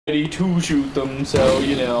to shoot them, so,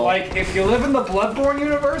 you know. Like, if you live in the Bloodborne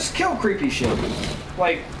universe, kill creepy shit.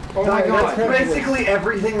 Like, oh my god. That's basically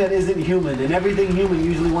everything that isn't human, and everything human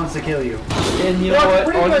usually wants to kill you. And you know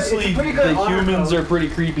what? Honestly, the humans are pretty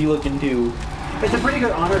creepy looking too. It's a pretty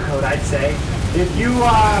good honor code, I'd say. If you,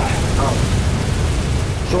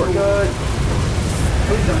 Short. Good.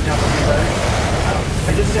 Please don't jump at me, brother.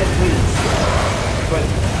 I just said please. But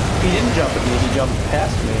he didn't jump at me, he jumped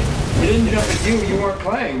past me. He didn't jump at you, you weren't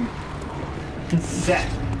playing. Set.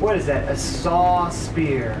 What is that? A saw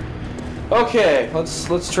spear. Okay,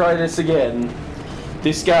 let's try this again.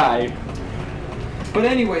 This guy. But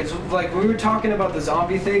anyways, like, we were talking about the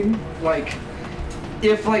zombie thing, like,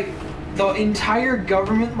 if, like, the entire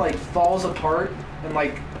government, like, falls apart, and,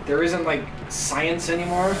 like, there isn't, like, science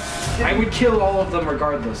anymore, I would kill all of them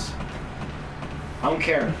regardless. I don't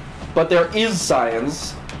care. But there is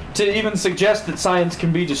science. To even suggest that science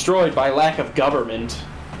can be destroyed by lack of government.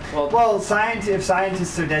 Well, if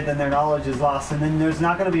scientists are dead, then their knowledge is lost, and then there's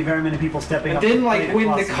not going to be very many people stepping up. And then, like,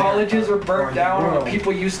 when the colleges are burnt down, or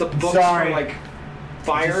people use the books for, like,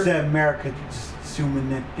 fire. Just America, assuming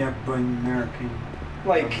that everyone American.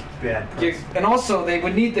 Like, bad and also they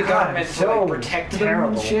would need the government to, like, protect them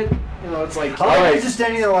and shit. You know, it's like. Alright, just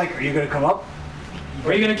standing there like, are you going to come up? Or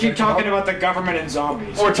are you going to keep talking about the government and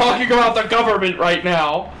zombies? We're talking about the government right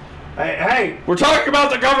now. Hey! We're talking about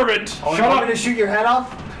the government! Oh, shut up! I'm going to shoot your head off?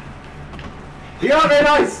 You're not very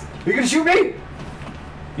nice! You're going to shoot me?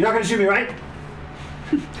 You're not going to shoot me, right?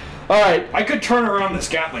 Alright. I could turn around this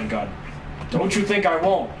Gatling gun. Don't you think I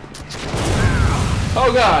won't?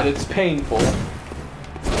 Oh god, it's painful.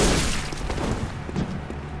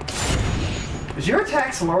 Is your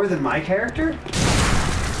attack slower than my character?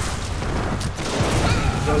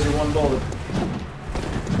 That was your one bullet.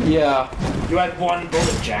 Yeah. You had one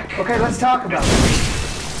bullet, Jack. Okay, let's talk about it.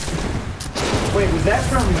 Wait, was that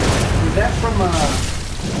from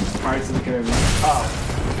Pirates of the Caribbean? Oh.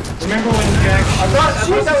 Remember when Jack... I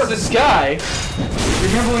thought that was this guy.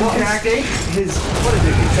 Remember when Jack... His... What is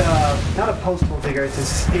it? It's not a postal figure, it's a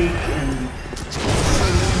stake and...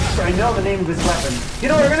 I know the name of his weapon. You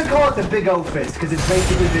know, we're gonna call it the Big O Fist, because it's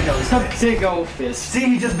basically Big O's fist. Big O Fist. See,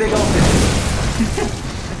 he just Big O Fist.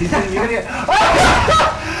 He's gonna get...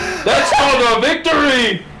 That's called a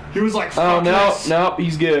victory! He was like, oh, no,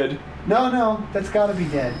 he's good. No, that's gotta be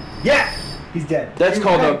dead. Yeah! He's dead. That's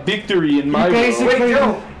called a victory in my world. Wait,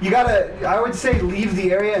 Joe, you gotta, I would say leave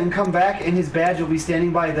the area and come back, and his badge will be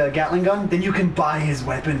standing by the Gatling gun. Then you can buy his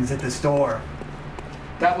weapons at the store.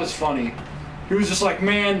 That was funny. He was just like,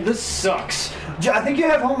 man, this sucks. I think you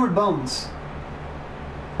have Homeward Bones.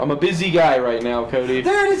 I'm a busy guy right now, Cody.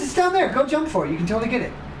 There it is, it's down there. Go jump for it. You can totally get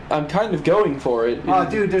it. I'm kind of going for it. Oh,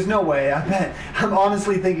 dude, there's no way. I bet. I'm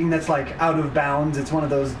honestly thinking that's like out of bounds. It's one of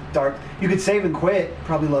those dark... You could save and quit,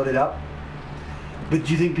 probably load it up. But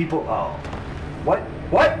do you think people... Oh. What?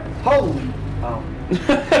 What? Holy... Oh.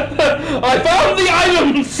 I found the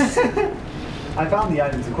items! I found the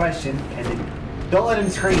items in question, and then... Don't let him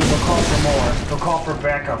scream. They'll call for more. They'll call for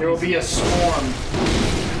backup. There will be a swarm.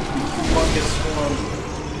 Humongous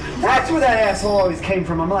swarm. That's where that asshole always came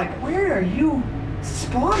from. I'm like, where are you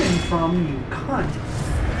spawning from, you cunt?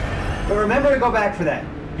 But remember to go back for that.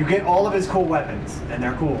 You get all of his cool weapons, and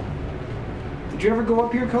they're cool. Did you ever go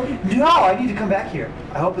up here, Cody? No, I need to come back here.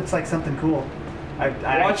 I hope it's like something cool.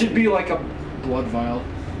 Watch it be like a blood vial.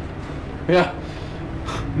 Yeah.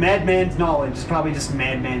 Madman's knowledge is probably just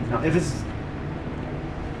madman's knowledge. If it's...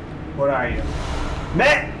 What are you?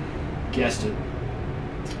 Matt! Guessed it.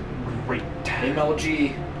 Great.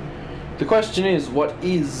 MLG. The question is, what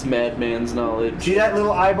is Madman's knowledge? See that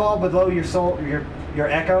little eyeball below your soul, your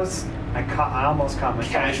echoes? I almost caught my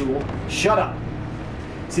casual. Shut up.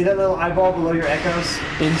 See that little eyeball below your echoes?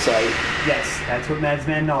 Insight. Yes, that's what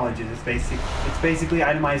Madman knowledge is. It's basically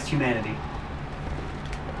itemized humanity.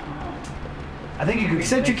 I think you could.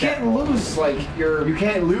 Except you can't lose like your. You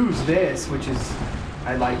can't lose this, which is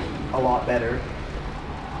I like a lot better.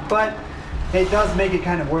 But it does make it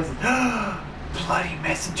kind of worth it. Bloody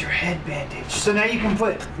messenger head bandage. So now you can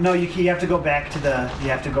put you have to go back to the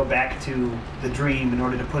dream in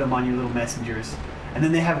order to put them on your little messengers, and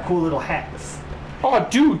then they have cool little hats. Oh,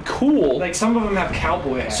 dude, cool! Like some of them have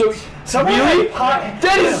cowboy hats. So really,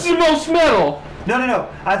 that is the most metal. No.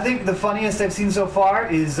 I think the funniest I've seen so far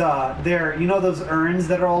is you know those urns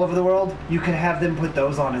that are all over the world. You can have them put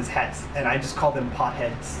those on as hats, and I just call them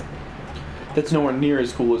potheads. That's nowhere near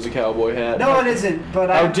as cool as a cowboy hat. No, it isn't. But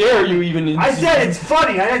how dare you even? I said it's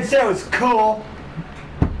funny. I didn't say it was cool.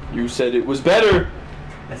 You said it was better.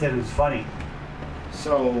 I said it was funny.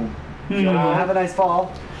 So, have a nice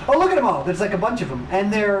fall. Oh, look at them all. There's like a bunch of them,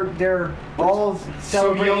 and they're all So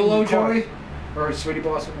celebrating. YOLO, the car. Joey? Or Sweetie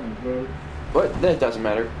Blossom? Or whatever. What? That doesn't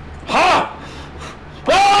matter. Ha!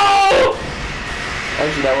 Oh!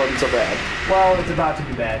 Actually, that wasn't so bad. Well, it's about to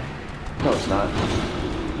be bad. No, it's not.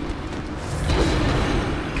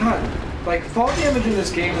 God, like, fall damage in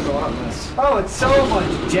this game is a lot less. Oh, it's so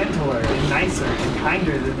much gentler and nicer and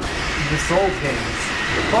kinder than the Souls games.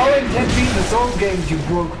 Falling 10 feet in the Souls games, you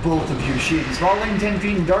broke both of your shins. Falling 10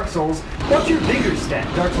 feet in Dark Souls, what's your bigger stat?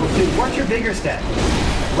 Dark Souls 2, what's your bigger stat?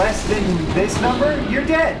 Less than this number, you're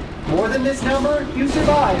dead. More than this number, you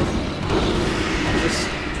survive.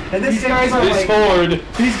 And this These guys are This like, horde.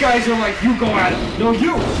 these guys are like, you go at him. No,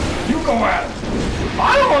 you go at him.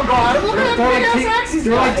 I don't want to go at him. Look at They're that big like, ass axe he's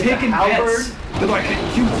they're got. like It's a taking halberd. bets. They're like,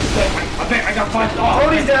 you, I bet I got 5. Oh,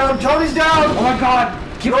 Tony's down. Tony's down. oh my God.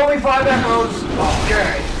 Give only 5 echoes.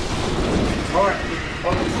 Okay. All right.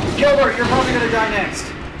 Gilbert, you're probably gonna die next.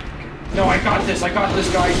 No, I got this,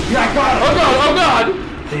 guys. Yeah, I got it. Oh god! Oh god!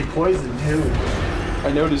 They poisoned too. I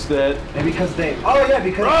noticed that. And because they. Oh yeah,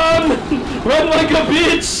 because Run! Run like a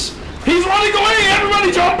bitch! He's running away!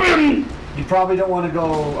 Everybody jump him! you probably don't want to go.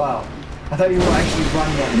 Oh, I thought you were actually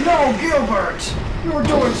running. No, Gilbert. You were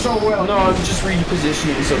doing so well. No, I'm just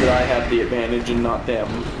repositioning so that I have the advantage and not them.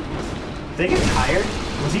 Did they get tired?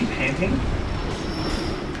 Was he panting?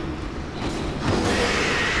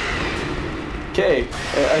 Okay,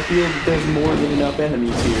 I feel that there's more than enough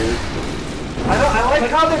enemies here. I like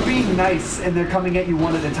how they're being nice and they're coming at you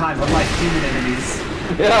one at a time, unlike human enemies.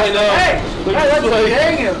 Yeah, I know. Hey, They're hey, just that's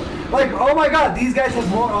dang him. Like, oh my God, these guys have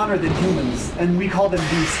more honor than humans, and we call them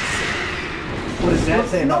beasts. What does that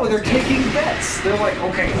say? No, about they're this game? taking bets. They're like,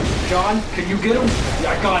 okay, John, can you get him?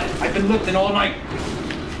 Yeah, I got it. I've been lifting all night.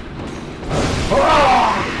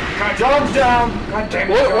 Oh, God, John's down. God damn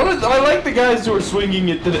it. I like the guys who are swinging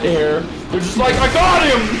it to the air. They're just like, I got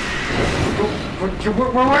him!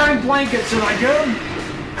 We're wearing blankets, and I get him.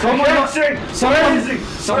 Someone, guys,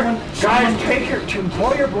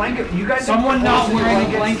 pull your blanket. You guys. someone didn't put not holes in your wearing a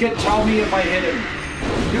blankets? blanket, tell me if I hit him.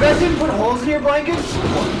 You guys didn't put holes in your blankets?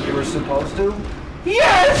 You were supposed to.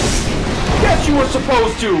 Yes! Yes, you were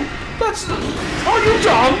supposed to! That's... Are you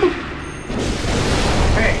dumb?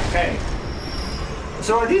 Hey.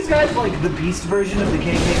 So are these guys like the beast version of the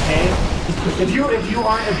KKK? If you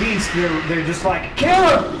aren't a beast, they're just like,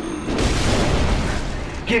 kill him!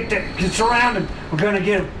 Get surrounded. We're gonna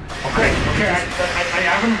get him. Okay, I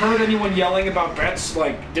haven't heard anyone yelling about bets,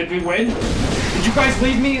 like, did we win? Did you guys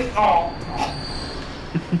leave me? Oh.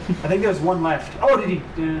 I think there's one left. Oh, did he?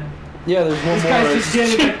 Yeah, there's one This more. guy's just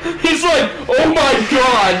getting it. He's like, oh my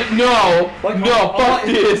god, no! Like, No, fuck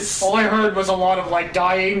this! All I heard was a lot of, like,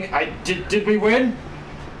 dying. Did we win?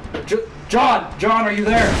 John, are you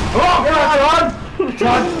there? Oh, God,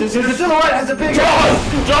 John, this Your is silhouette has a big.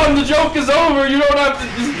 John, the joke is over, you don't have to...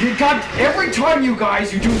 You got every time you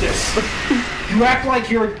guys do this. You act like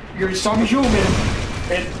you're some human.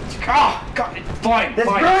 And God, fine. This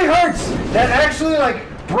really hurts. That actually like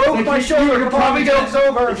broke Like, my you- shoulder. You're Come on, probably the joke's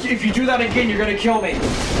over. If you do that again, you're gonna kill me.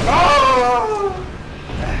 Oh!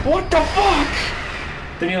 What the fuck?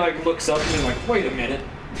 Then he like looks up and he's like, wait a minute.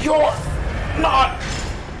 You're not...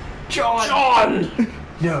 John!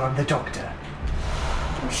 No, I'm the doctor.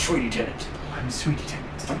 I'm Sweetie Tenant. I'm Sweetie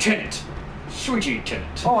Tenant. I'm Tenant. Sweetie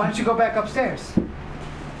Tenant. Oh, why don't you go back upstairs? I'm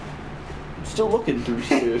still looking through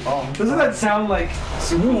shit. Doesn't that sound like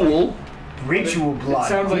Cool. Ritual blood. It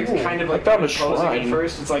sounds like Cool. kind of like I found a closing at shrine.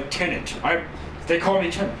 first. It's like Tenant. They call me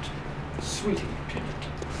Tenant. Sweetie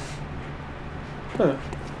Tenant.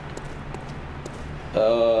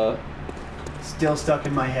 Huh. Still stuck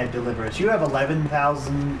in my head, Deliverance. You have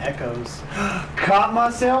 11,000 echoes. Caught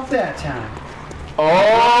myself that time.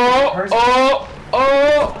 Oh!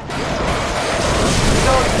 So,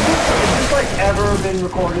 has this like ever been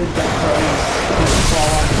recorded that crows just fall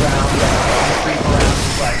on the ground and creep around?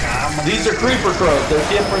 Just like, These are creeper crows. They're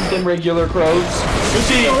different than regular crows. You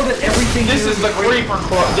see, know that everything this here is the is creeper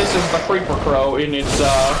crow. This is the creeper crow in its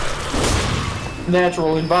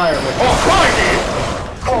natural environment. Oh,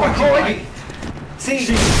 crikey! See,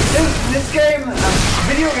 this game,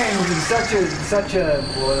 video games is such a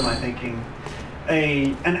what am I thinking?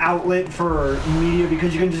 An outlet for media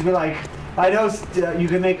because you can just be like, I know you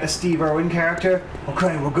can make a Steve Irwin character.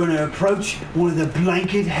 Okay, we're gonna approach one of the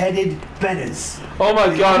blanket-headed betters. Oh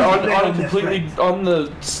my god! On the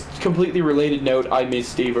the completely related note, I miss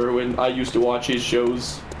Steve Irwin. I used to watch his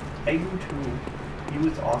shows. I do too. He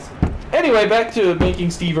was awesome. Anyway, back to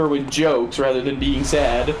making Steve Irwin jokes rather than being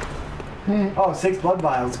sad. Oh, 6 blood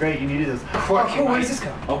vials. Great, you needed this. Where does this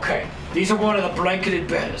go? Okay, these are one of the blanketed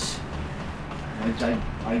betters.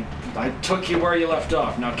 I I took you where you left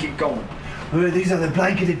off. Now keep going. These are the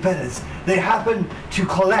blanketed feathers. They happen to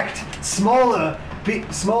collect smaller,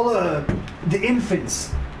 the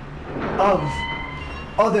infants of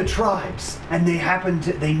other tribes, and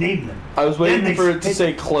they name them. I was waiting for it to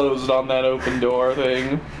say closed on that open door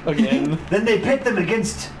thing again. Then they pit them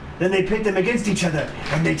against each other,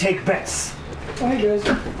 and they take bets. Hi guys.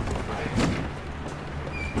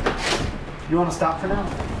 You want to stop for now?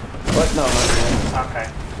 What? No, not yet. Okay.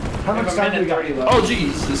 How We have much a time do we minute got? 30 left. Oh,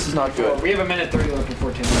 jeez, this is not good. We have a minute 30 left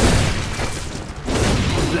before 10 minutes.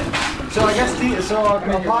 So I guess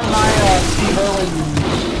upon my Steve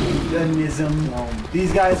Irwinism,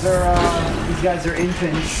 these guys are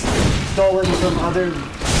infants stolen from other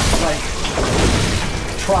like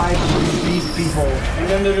tribes, these people. And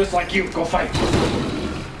then they're just like, you, go fight.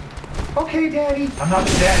 Okay, Daddy. I'm not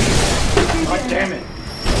the daddy. God damn it.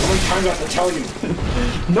 How many times do I have to tell you?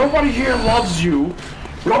 Nobody here loves you.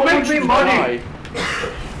 Go make me money.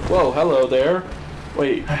 Whoa, hello there.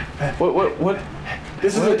 Wait, what?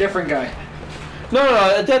 This is a different guy.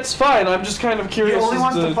 No, that's fine. I'm just kind of He curious. only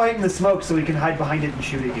wants to fight in the smoke so he can hide behind it and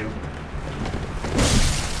shoot at you.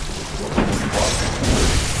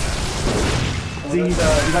 See, he's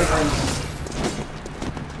like,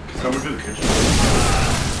 Someone do the kitchen.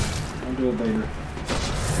 I'll do it later.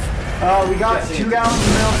 we got 2 gallons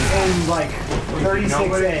of milk and like 36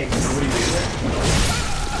 eggs. Nobody did it.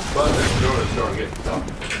 But let's go to the store and get some.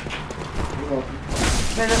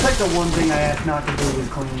 Man, that's like the one thing I asked not to do was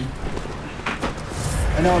clean.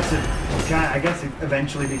 I know it's I guess it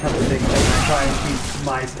eventually becomes a big thing. I try and keep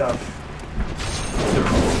my stuff.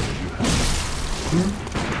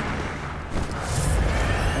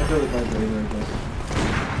 I'll do it later, I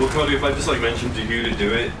guess. Well, Cody, if I just like mentioned to you to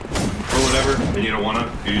do it or whatever, and you don't want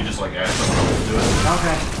to, you just like ask someone else to do it.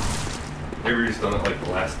 Okay. Maybe he's done it like the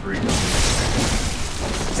last 3 times.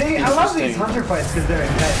 See, I love these hunter fights because they're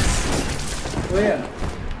intense. Well, yeah.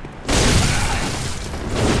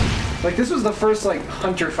 Like, this was the first, like,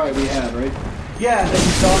 hunter fight we had, right? Yeah, that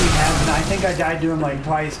you saw me have, and I think I died to him like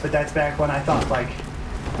twice, but that's back when I thought like.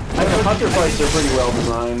 The hunter fights are pretty well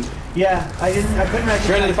designed. Yeah, I couldn't recognize.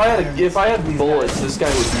 Granted, if I had these bullets, guys. this guy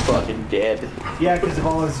would be fucking dead. Yeah, because of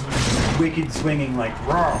all his wicked swinging, like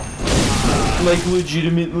raw. Like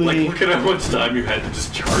legitimately. Like, look at how much time you had to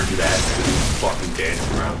just charge that because he's fucking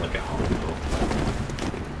dancing around like a hobo.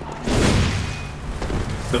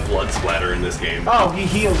 The blood splatter in this game. Oh, he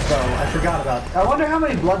heals though. I forgot about that. I wonder how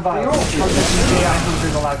many blood vials AI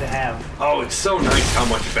hunter's allowed to have. Oh, it's so nice how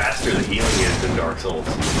much faster the healing is in Dark Souls.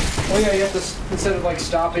 Oh yeah, you have to, instead of like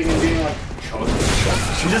stopping and being like,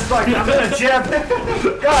 Just like, I'm gonna jab.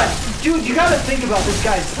 God, dude, you gotta think about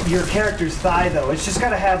this your character's thigh though. It's just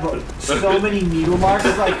gotta have so many needle marks.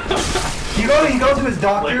 It's like, you go to his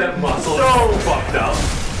doctor. Like that muscle so is fucked up.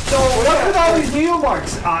 So what's with all these needle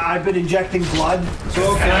marks? I've been injecting blood.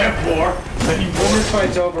 so Can I have more? when this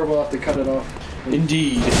fight's over, we'll have to cut it off.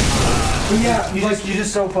 Indeed. But yeah, You're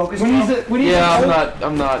just so focused. when he's Yeah, an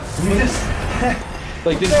I'm not. You just.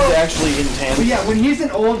 Like, this So- is actually intense. But yeah, when he's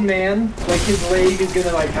an old man, like his leg is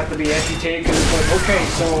gonna like have to be amputated because it's like, okay,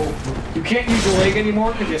 so you can't use your leg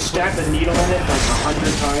anymore because you stabbed the needle in it like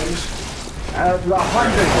 100 times.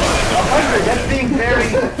 100. That's being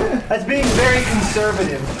very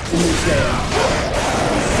conservative in this game.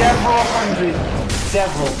 Several hundred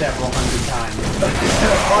times.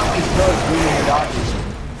 Fuck these pros doing your dodges.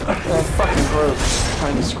 That fucking gross.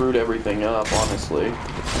 Kind of screwed everything up, honestly.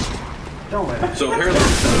 Don't let it. So apparently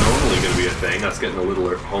this is normally going to be a thing. Us getting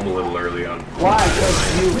home a little early on. Why?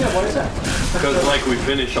 Yeah, what is that? Because like we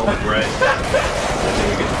finish all the bread, and then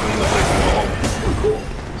we get to clean the place and go home. Cool.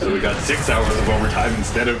 So we got 6 hours of overtime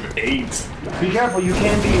instead of 8. Be careful, you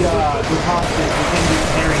can be recosted, you can be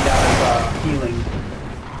carried out of healing.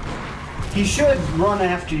 He should run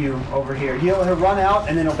after you over here. He'll run out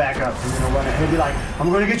and then he'll back up and then he'll run out. He'll be like, I'm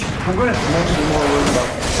gonna get you, I'm gonna. I'm actually more worried about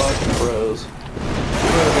fucking bros.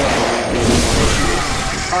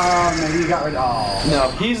 Maybe you got rid of. No,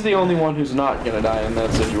 he's the only one who's not gonna die in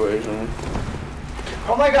that situation.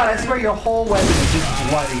 Oh my god, I swear your whole weapon is just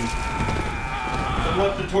bloody. I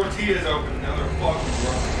left the tortillas open. Now they're fucking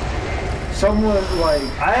wrong. Someone like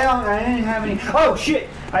I didn't have any. Oh shit!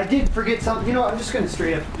 I did forget something. You know, I'm just gonna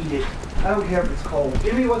straight up eat it. I don't care if it's cold.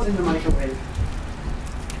 Give me what's in the microwave.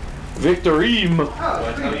 Victorim!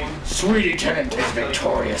 Oh, Sweetie Lieutenant is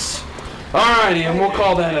victorious. Alrighty, and we'll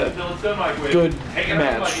call that a It's done microwave. good Hang it up in the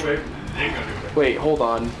match. microwave. Ain't gonna do it. Wait, hold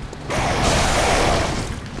on.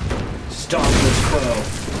 Stop this crow.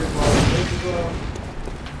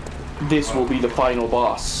 This will be the final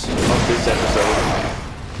boss of this episode.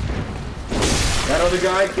 That other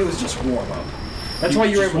guy, he was just warm up. That's why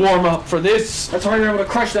you were just able. warm up for this. That's why you were able to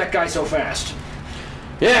crush that guy so fast.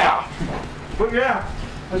 Yeah. But yeah,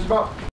 that's about